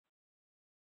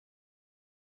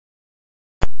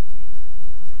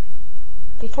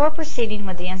Before proceeding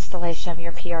with the installation of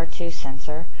your PR2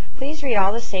 sensor, please read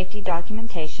all the safety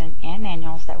documentation and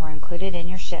manuals that were included in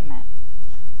your shipment.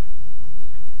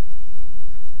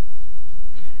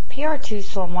 PR2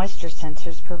 soil moisture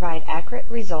sensors provide accurate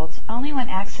results only when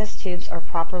access tubes are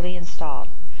properly installed.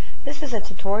 This is a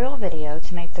tutorial video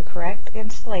to make the correct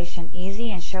installation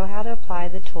easy and show how to apply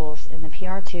the tools in the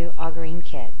PR2 augering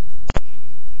kit.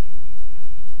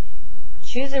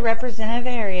 Choose a representative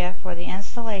area for the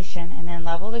installation and then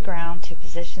level the ground to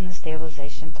position the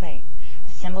stabilization plate.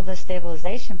 Assemble the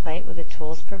stabilization plate with the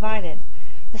tools provided.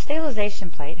 The stabilization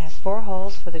plate has 4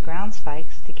 holes for the ground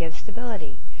spikes to give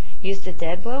stability. Use the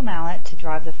dead blow mallet to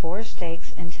drive the 4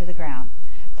 stakes into the ground.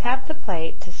 Tap the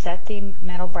plate to set the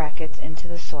metal brackets into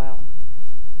the soil.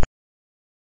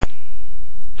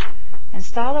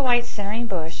 Install the white centering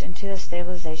bush into the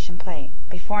stabilization plate.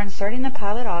 Before inserting the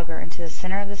pilot auger into the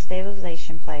center of the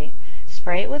stabilization plate,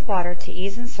 spray it with water to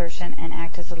ease insertion and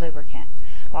act as a lubricant.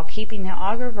 While keeping the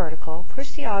auger vertical,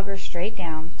 push the auger straight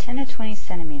down 10 to 20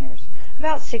 centimeters,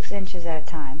 about 6 inches at a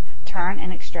time. Turn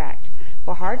and extract.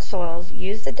 For hard soils,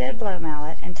 use the dead blow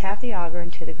mallet and tap the auger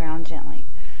into the ground gently.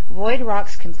 Avoid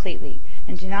rocks completely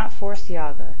and do not force the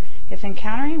auger. If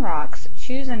encountering rocks,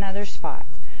 choose another spot.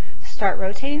 Start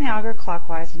rotating the auger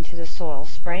clockwise into the soil,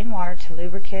 spraying water to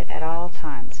lubricate at all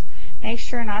times. Make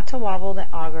sure not to wobble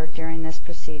the auger during this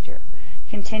procedure.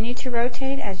 Continue to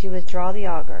rotate as you withdraw the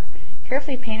auger.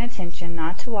 Carefully paying attention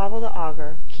not to wobble the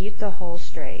auger. Keep the hole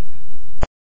straight.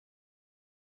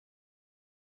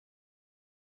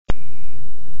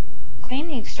 Clean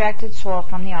the extracted soil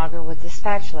from the auger with the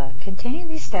spatula. Continue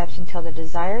these steps until the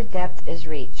desired depth is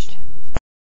reached.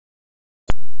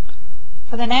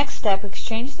 For the next step,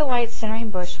 exchange the white centering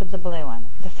bush with the blue one.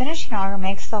 The finishing auger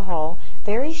makes the hole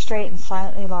very straight and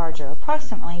slightly larger,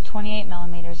 approximately 28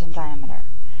 millimeters in diameter.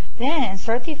 Then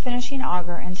insert the finishing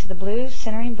auger into the blue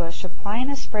centering bush, applying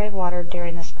a spray of water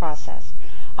during this process.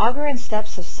 Auger in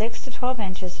steps of 6 to 12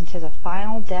 inches until the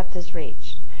final depth is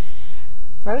reached.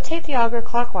 Rotate the auger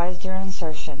clockwise during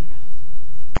insertion.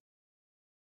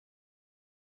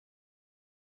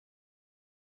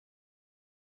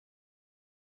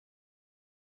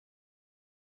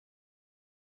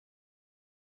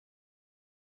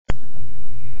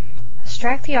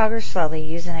 Extract the auger slowly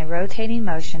using a rotating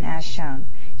motion as shown.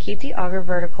 Keep the auger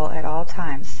vertical at all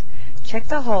times. Check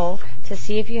the hole to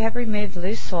see if you have removed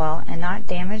loose soil and not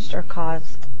damaged or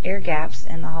caused air gaps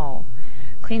in the hole.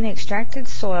 Clean the extracted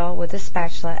soil with a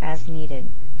spatula as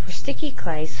needed. For sticky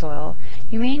clay soil,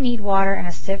 you may need water and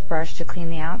a stiff brush to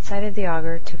clean the outside of the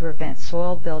auger to prevent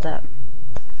soil buildup.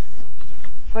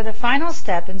 For the final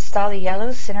step, install the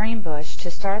yellow centering bush to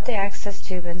start the access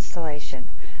tube installation.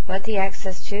 Wet the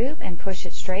access tube and push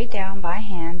it straight down by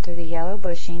hand through the yellow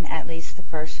bushing at least the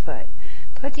first foot.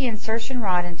 Put the insertion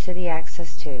rod into the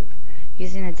access tube.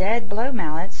 Using a dead blow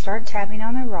mallet, start tapping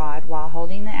on the rod while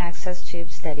holding the access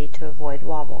tube steady to avoid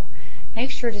wobble.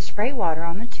 Make sure to spray water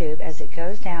on the tube as it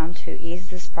goes down to ease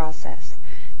this process.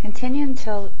 Continue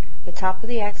until the top of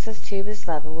the access tube is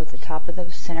level with the top of the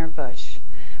center bush.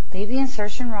 Leave the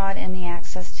insertion rod in the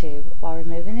access tube while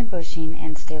removing the bushing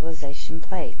and stabilization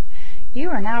plate. You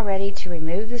are now ready to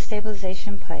remove the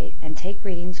stabilization plate and take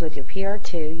readings with your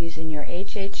PR2 using your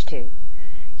HH2.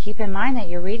 Keep in mind that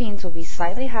your readings will be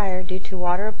slightly higher due to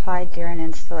water applied during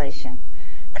installation.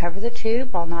 Cover the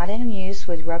tube while not in use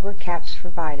with rubber caps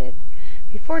provided.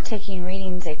 Before taking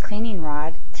readings, a cleaning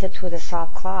rod, tipped with a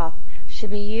soft cloth,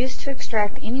 should be used to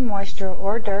extract any moisture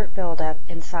or dirt buildup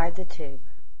inside the tube.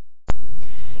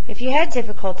 If you had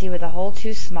difficulty with a hole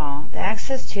too small, the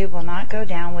access tube will not go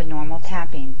down with normal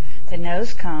tapping. The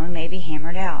nose cone may be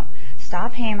hammered out.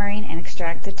 Stop hammering and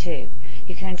extract the tube.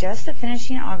 You can adjust the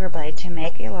finishing auger blade to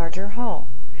make a larger hole.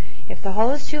 If the hole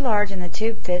is too large and the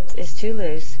tube fit is too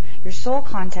loose, your soil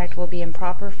contact will be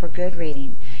improper for good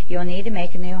reading. You will need to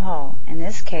make a new hole. In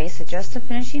this case, adjust the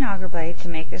finishing auger blade to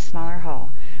make a smaller hole.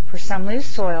 For some loose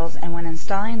soils and when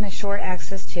installing the short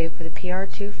access tube for the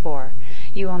PR24,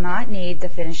 you will not need the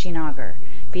finishing auger.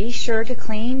 Be sure to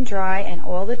clean, dry, and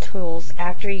oil the tools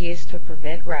after use to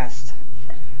prevent rust.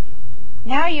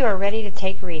 Now you are ready to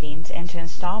take readings and to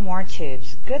install more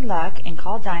tubes. Good luck and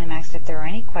call Dynamax if there are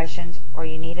any questions or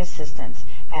you need assistance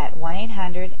at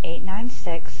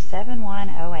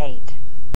 1-800-896-7108.